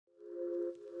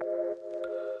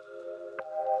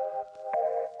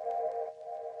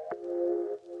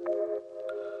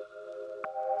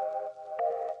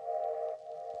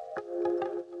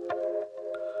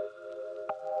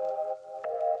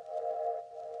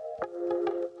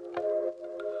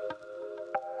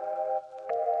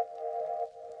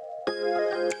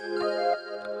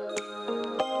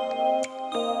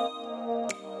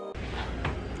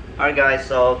Alright guys,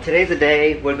 so today's the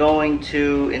day we're going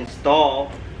to install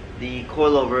the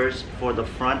coilovers for the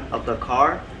front of the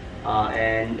car,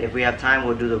 and if we have time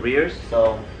we'll do the rears.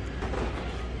 So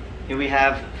here we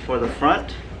have for the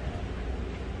front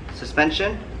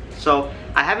suspension. So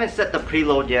I haven't set the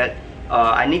preload yet.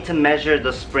 I need to measure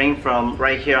the spring from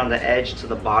right here on the edge to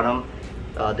the bottom.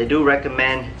 They do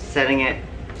recommend setting it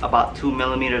about 2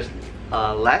 millimeters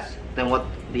less than what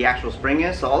the actual spring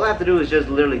is. So all I have to do is just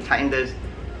literally tighten this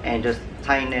and just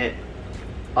tighten it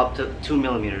up to 2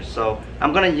 millimeters. So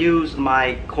I'm gonna use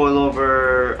my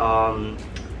coilover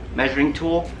measuring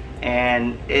tool,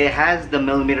 and it has the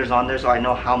millimeters on there so I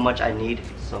know how much I need.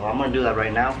 So I'm gonna do that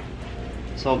right now.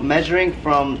 So measuring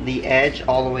from the edge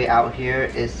all the way out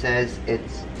here, it says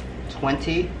it's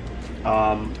 20.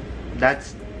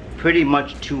 That's pretty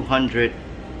much 200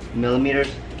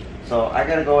 millimeters. So I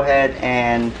gotta go ahead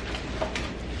and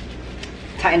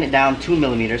tighten it down 2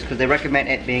 millimeters because they recommend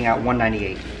it being at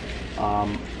 198.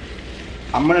 I'm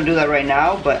gonna do that right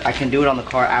now, but I can do it on the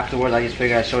car afterwards. I just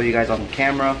figured I'd show you guys on the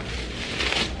camera.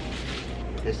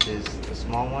 This is the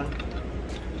small one.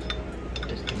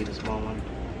 This can be the small one.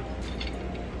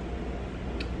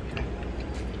 Okay.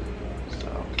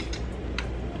 So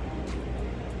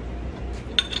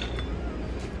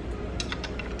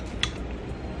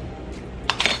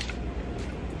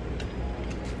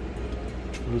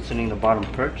loosening the bottom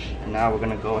perch, and now we're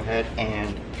gonna go ahead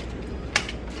and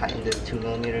tighten this 2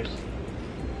 millimeters.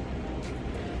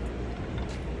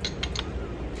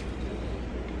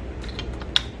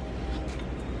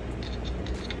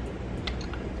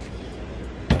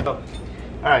 Oh.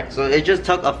 Alright, so it just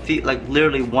took a few, like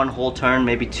literally one whole turn,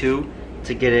 maybe two,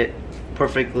 to get it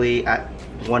perfectly at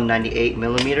 198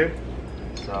 millimeter.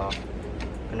 So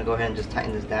I'm gonna go ahead and just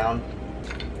tighten this down.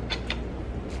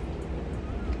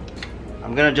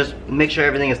 I'm gonna just make sure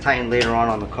everything is tightened later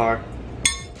on the car.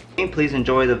 Please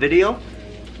enjoy the video.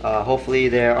 Hopefully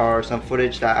there are some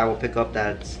footage that I will pick up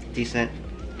that's decent.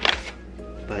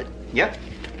 But yeah,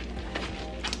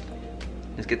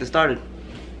 let's get this started.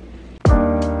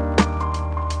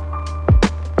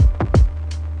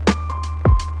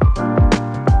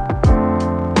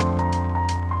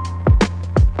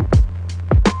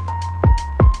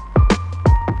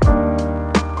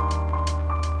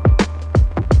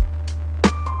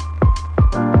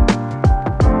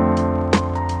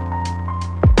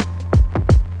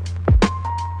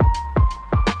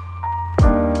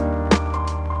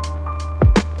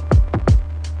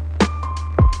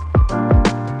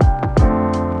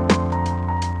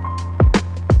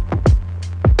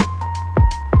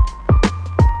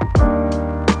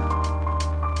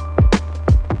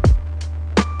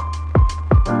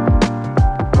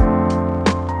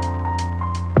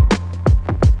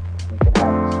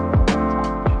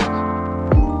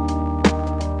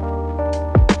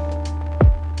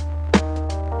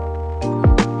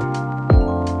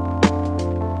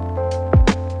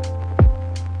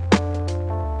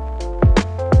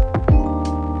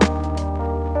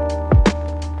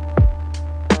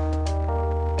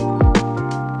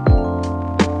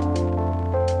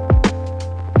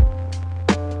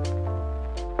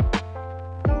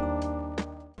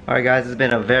 Alright guys, it's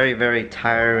been a very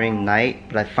tiring night,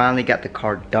 but I finally got the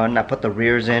car done. I put the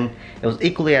rears in. It was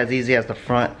equally as easy as the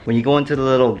front. When you go into the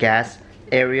little gas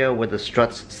area where the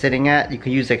strut's sitting at, you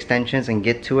can use extensions and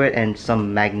get to it, and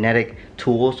some magnetic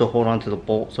tools to hold on to the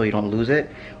bolt so you don't lose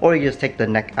it. Or you just take the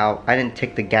neck out. I didn't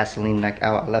take the gasoline neck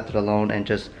out. I left it alone and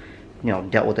just, you know,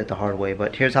 dealt with it the hard way.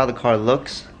 But here's how the car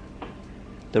looks.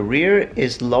 The rear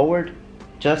is lowered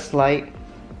just slight,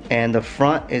 and the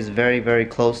front is very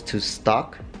close to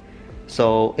stock.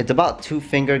 So it's about 2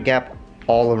 finger gap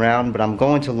all around, but I'm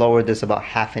going to lower this about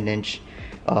 1/2 inch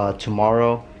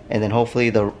tomorrow, and then hopefully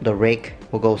the rake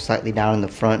will go slightly down in the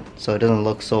front so it doesn't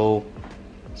look so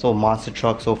monster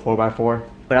truck, so 4x4.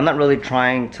 But I'm not really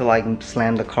trying to like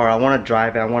slam the car. I want to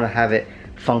drive it. I want to have it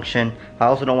function. I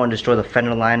also don't want to destroy the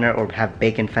fender liner or have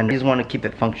bacon fenders. I just want to keep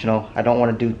it functional. I don't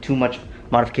want to do too much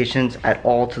modifications at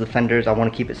all to the fenders. I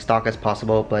want to keep it stock as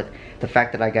possible, but the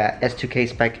fact that I got S2K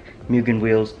spec Mugen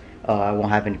wheels, I won't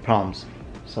have any problems.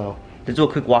 So let's do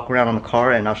a quick walk around on the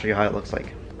car and I'll show you how it looks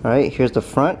like. Alright, here's the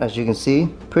front. As you can see,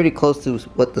 pretty close to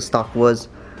what the stock was.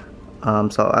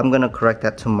 So I'm gonna correct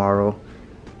that tomorrow.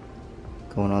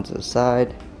 Going on to the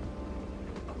side.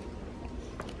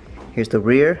 Here's the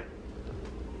rear.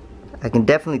 I can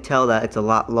definitely tell that it's a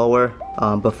lot lower.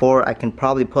 Before I can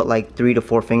probably put like 3 to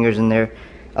 4 fingers in there.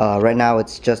 Right now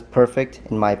it's just perfect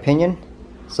in my opinion.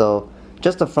 So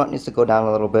just the front needs to go down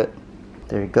a little bit.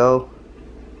 There you go.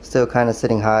 Still kind of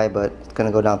sitting high, but it's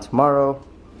gonna go down tomorrow.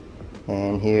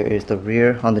 And here is the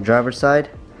rear on the driver's side.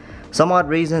 Some odd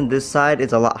reason this side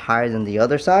is a lot higher than the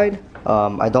other side.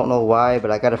 I don't know why,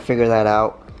 but I gotta figure that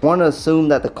out. I want to assume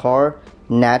that the car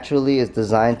naturally is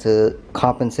designed to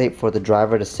compensate for the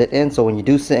driver to sit in, so when you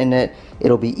do sit in it,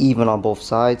 it'll be even on both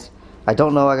sides. I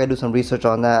don't know, I gotta do some research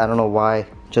on that. I don't know why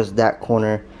just that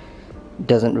corner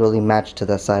doesn't really match to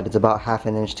that side. It's about ½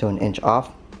 an inch to an inch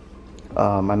off.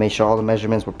 I made sure all the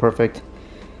measurements were perfect,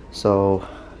 so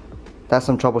that's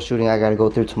some troubleshooting I gotta go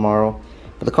through tomorrow.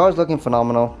 But the car is looking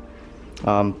phenomenal.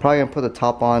 Probably gonna put the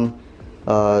top on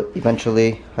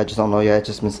eventually. I just don't know yet.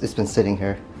 It's been sitting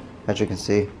here, as you can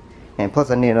see. And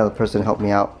plus I need another person to help me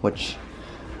out, which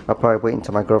I'll probably wait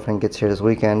until my girlfriend gets here this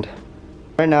weekend.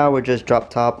 Right now we're just drop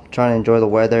top, trying to enjoy the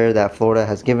weather that Florida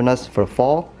has given us for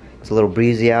fall. It's a little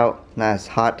breezy out, not as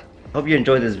hot. Hope you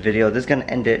enjoyed this video. This is gonna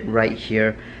end it right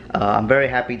here. I'm very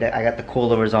happy that I got the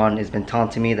coilovers on. It's been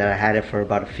taunting me that I had it for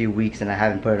about a few weeks and I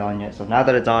haven't put it on yet. So now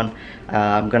that it's on,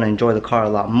 I'm gonna enjoy the car a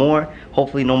lot more.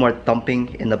 Hopefully no more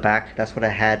thumping in the back. That's what I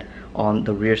had on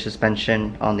the rear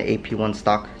suspension, on the AP1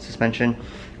 stock suspension.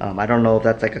 I don't know if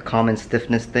that's like a common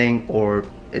stiffness thing or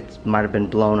it might have been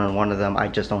blown on one of them. I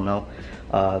just don't know.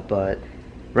 But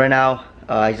right now,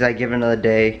 I just gotta give it another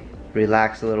day,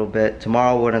 relax a little bit.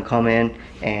 Tomorrow we're gonna come in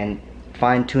and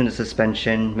fine-tune the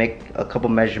suspension, make a couple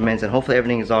measurements, and hopefully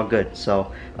everything is all good.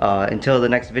 So until the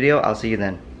next video, I'll see you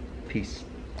then. Peace.